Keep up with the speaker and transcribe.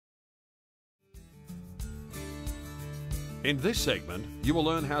In this segment, you will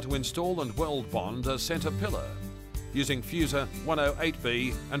learn how to install and weld bond a centre pillar using Fusor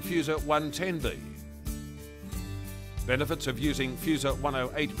 108B and Fusor 110B. Benefits of using Fusor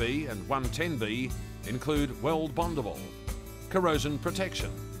 108B and 110B include weld bondable, corrosion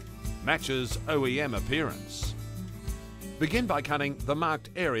protection, matches OEM appearance. Begin by cutting the marked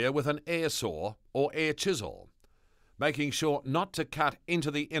area with an air saw or air chisel, making sure not to cut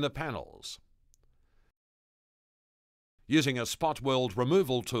into the inner panels. Using a spot weld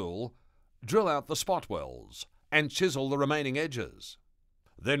removal tool, drill out the spot welds and chisel the remaining edges.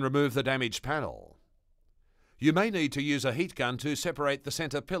 Then remove the damaged panel. You may need to use a heat gun to separate the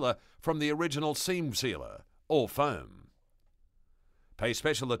centre pillar from the original seam sealer or foam. Pay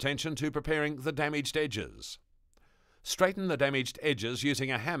special attention to preparing the damaged edges. Straighten the damaged edges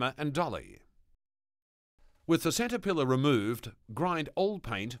using a hammer and dolly. With the centre pillar removed, grind old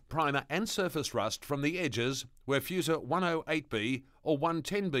paint, primer and surface rust from the edges where Fusor 108B or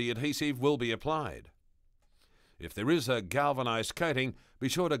 110B adhesive will be applied. If there is a galvanised coating, be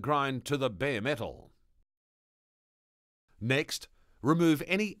sure to grind to the bare metal. Next, remove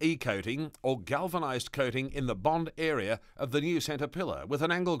any e-coating or galvanised coating in the bond area of the new centre pillar with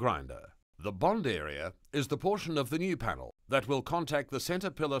an angle grinder. The bond area is the portion of the new panel that will contact the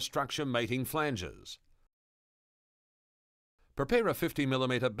centre pillar structure mating flanges. Prepare a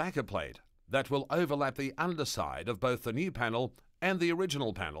 50mm backer plate that will overlap the underside of both the new panel and the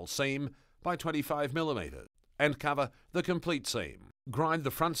original panel seam by 25mm and cover the complete seam. Grind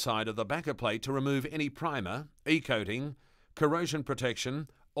the front side of the backer plate to remove any primer, e-coating, corrosion protection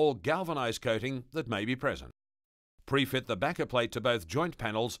or galvanised coating that may be present. Pre-fit the backer plate to both joint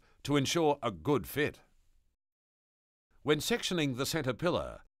panels to ensure a good fit. When sectioning the centre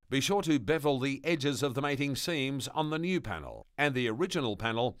pillar, be sure to bevel the edges of the mating seams on the new panel and the original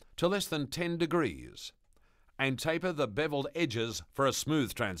panel to less than 10 degrees and taper the beveled edges for a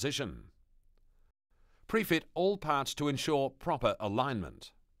smooth transition. Pre-fit all parts to ensure proper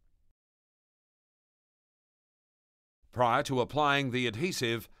alignment. Prior to applying the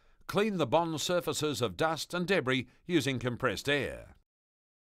adhesive, clean the bond surfaces of dust and debris using compressed air.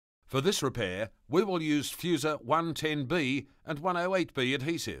 For this repair, we will use Fusor 110B and 108B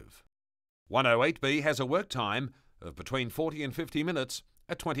adhesive. 108B has a work time of between 40 and 50 minutes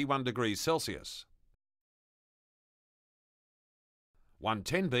at 21 degrees Celsius.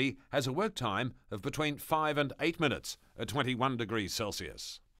 110B has a work time of between 5 and 8 minutes at 21 degrees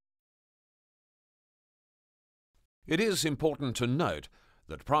Celsius. It is important to note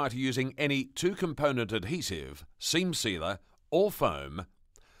that prior to using any two-component adhesive, seam sealer or foam,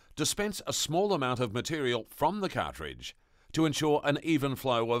 dispense a small amount of material from the cartridge to ensure an even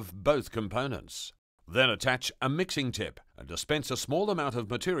flow of both components. Then attach a mixing tip and dispense a small amount of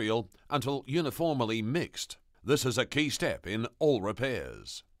material until uniformly mixed. This is a key step in all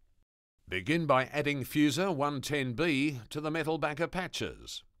repairs. Begin by adding Fusor 110B to the metal backer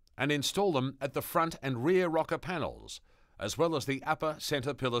patches and install them at the front and rear rocker panels, as well as the upper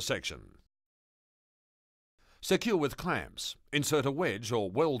centre pillar section. Secure with clamps, insert a wedge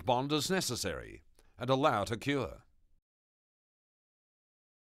or weld bond as necessary, and allow to cure.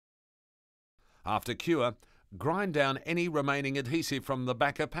 After cure, grind down any remaining adhesive from the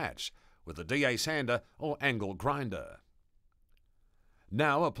backer patch with a DA sander or angle grinder.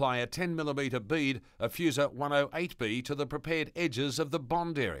 Now apply a 10mm bead of Fusor 108B to the prepared edges of the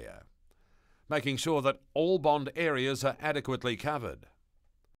bond area, making sure that all bond areas are adequately covered.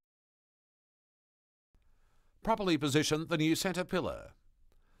 Properly position the new centre pillar.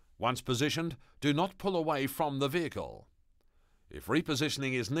 Once positioned, do not pull away from the vehicle. If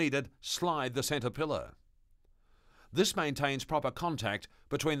repositioning is needed, slide the centre pillar. This maintains proper contact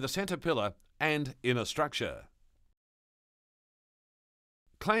between the centre pillar and inner structure.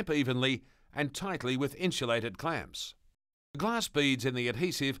 Clamp evenly and tightly with insulated clamps. The glass beads in the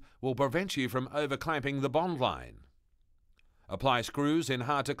adhesive will prevent you from over-clamping the bond line. Apply screws in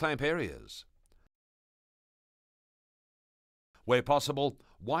hard-to-clamp areas. Where possible,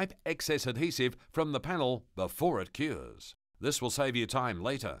 wipe excess adhesive from the panel before it cures. This will save you time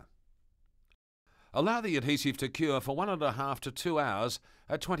later. Allow the adhesive to cure for 1.5 to 2 hours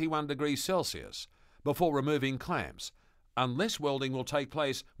at 21 degrees Celsius before removing clamps, unless welding will take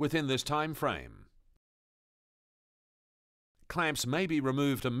place within this time frame. Clamps may be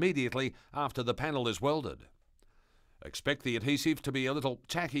removed immediately after the panel is welded. Expect the adhesive to be a little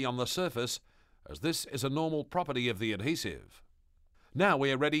tacky on the surface, as this is a normal property of the adhesive. Now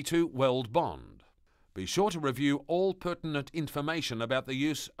we are ready to weld bond. Be sure to review all pertinent information about the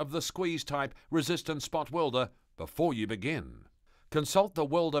use of the squeeze-type resistant spot welder before you begin. Consult the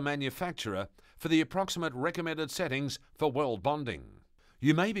welder manufacturer for the approximate recommended settings for weld bonding.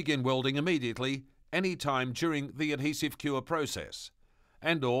 You may begin welding immediately, any time during the adhesive cure process,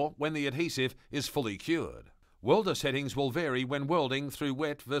 and/or when the adhesive is fully cured. Welder settings will vary when welding through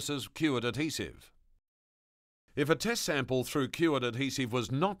wet versus cured adhesive. If a test sample through cured adhesive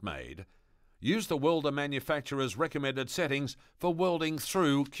was not made, use the welder manufacturer's recommended settings for welding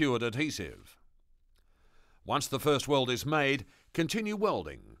through cured adhesive. Once the first weld is made, continue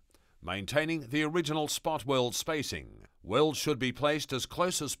welding, maintaining the original spot weld spacing. Welds should be placed as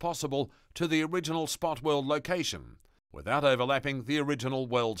close as possible to the original spot weld location, without overlapping the original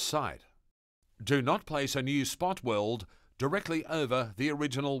weld site. Do not place a new spot weld directly over the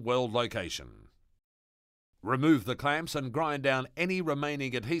original weld location. Remove the clamps and grind down any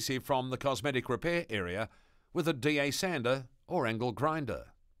remaining adhesive from the cosmetic repair area with a DA sander or angle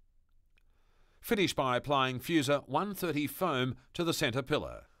grinder. Finish by applying Fusor 130 foam to the centre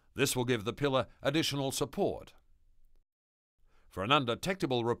pillar. This will give the pillar additional support. For an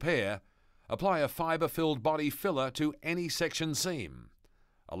undetectable repair, apply a fibre-filled body filler to any section seam.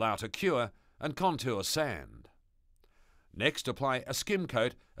 Allow to cure and contour sand. Next, apply a skim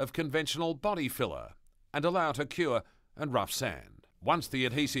coat of conventional body filler and allow to cure and rough sand. Once the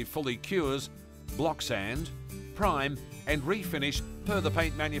adhesive fully cures, block sand, prime and refinish per the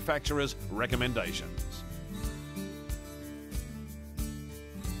paint manufacturer's recommendations.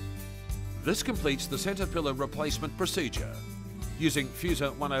 This completes the centre pillar replacement procedure using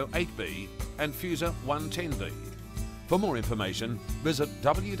Fusor 108B and Fusor 110B. For more information, visit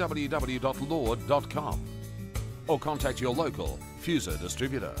www.lord.com or contact your local Fusor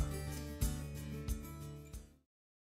distributor.